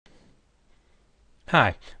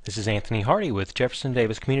Hi, this is Anthony Hardy with Jefferson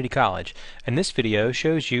Davis Community College, and this video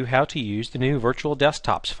shows you how to use the new Virtual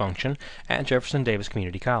Desktops function at Jefferson Davis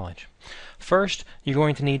Community College. First, you're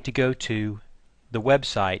going to need to go to the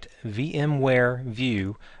website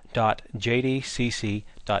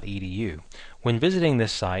vmwareview.jdcc.edu. When visiting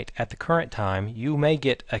this site, at the current time, you may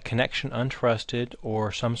get a connection untrusted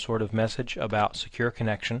or some sort of message about secure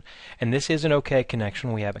connection, and this is an OK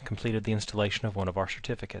connection. We haven't completed the installation of one of our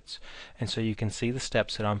certificates. And so you can see the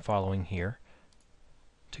steps that I'm following here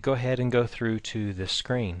to go ahead and go through to this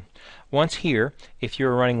screen. Once here, if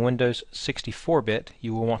you're running Windows 64-bit,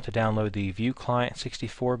 you will want to download the View Client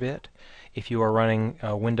 64-bit. If you are running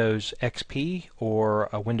Windows XP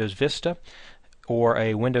or Windows Vista or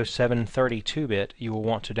a Windows 7 32-bit, you will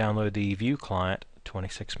want to download the View Client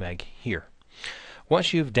 26 meg here.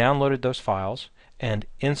 Once you've downloaded those files and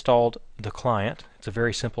installed the client, it's a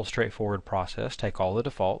very simple, straightforward process. Take all the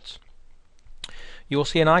defaults. You will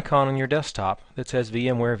see an icon on your desktop that says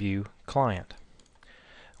VMware View Client.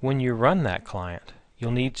 When you run that client,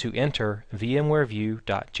 you'll need to enter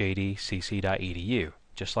vmwareview.jdcc.edu,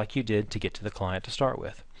 just like you did to get to the client to start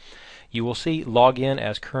with. You will see Login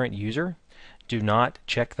as current user. Do not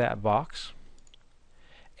check that box.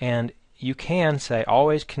 And you can say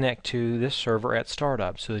always connect to this server at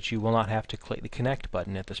startup so that you will not have to click the connect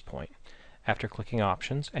button at this point after clicking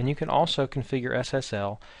options. And you can also configure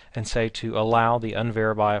SSL and say to allow the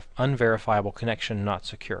unverifiable connection not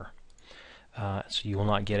secure. So you will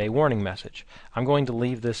not get a warning message. I'm going to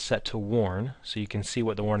leave this set to warn so you can see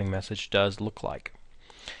what the warning message does look like.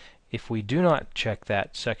 If we do not check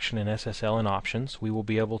that section in SSL in options, we will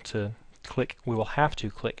have to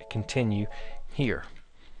click continue here.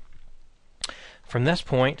 From this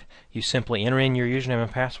point, you simply enter in your username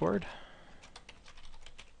and password.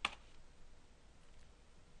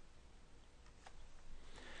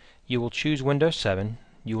 You will choose Windows 7.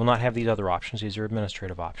 You will not have these other options. These are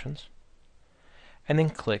administrative options. And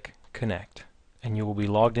then click Connect, and you will be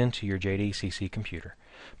logged into your JDCC computer.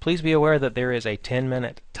 Please be aware that there is a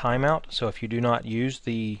 10-minute timeout, so if you do not use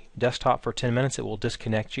the desktop for 10 minutes, it will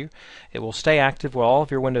disconnect you. It will stay active while all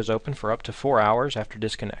of your windows open for up to 4 hours after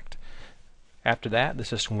disconnect. After that, the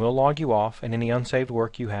system will log you off, and any unsaved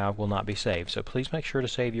work you have will not be saved, so please make sure to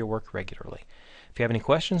save your work regularly. If you have any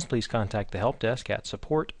questions, please contact the help desk at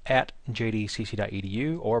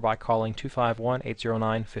support@jdcc.edu or by calling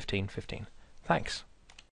 251-809-1515. Thanks.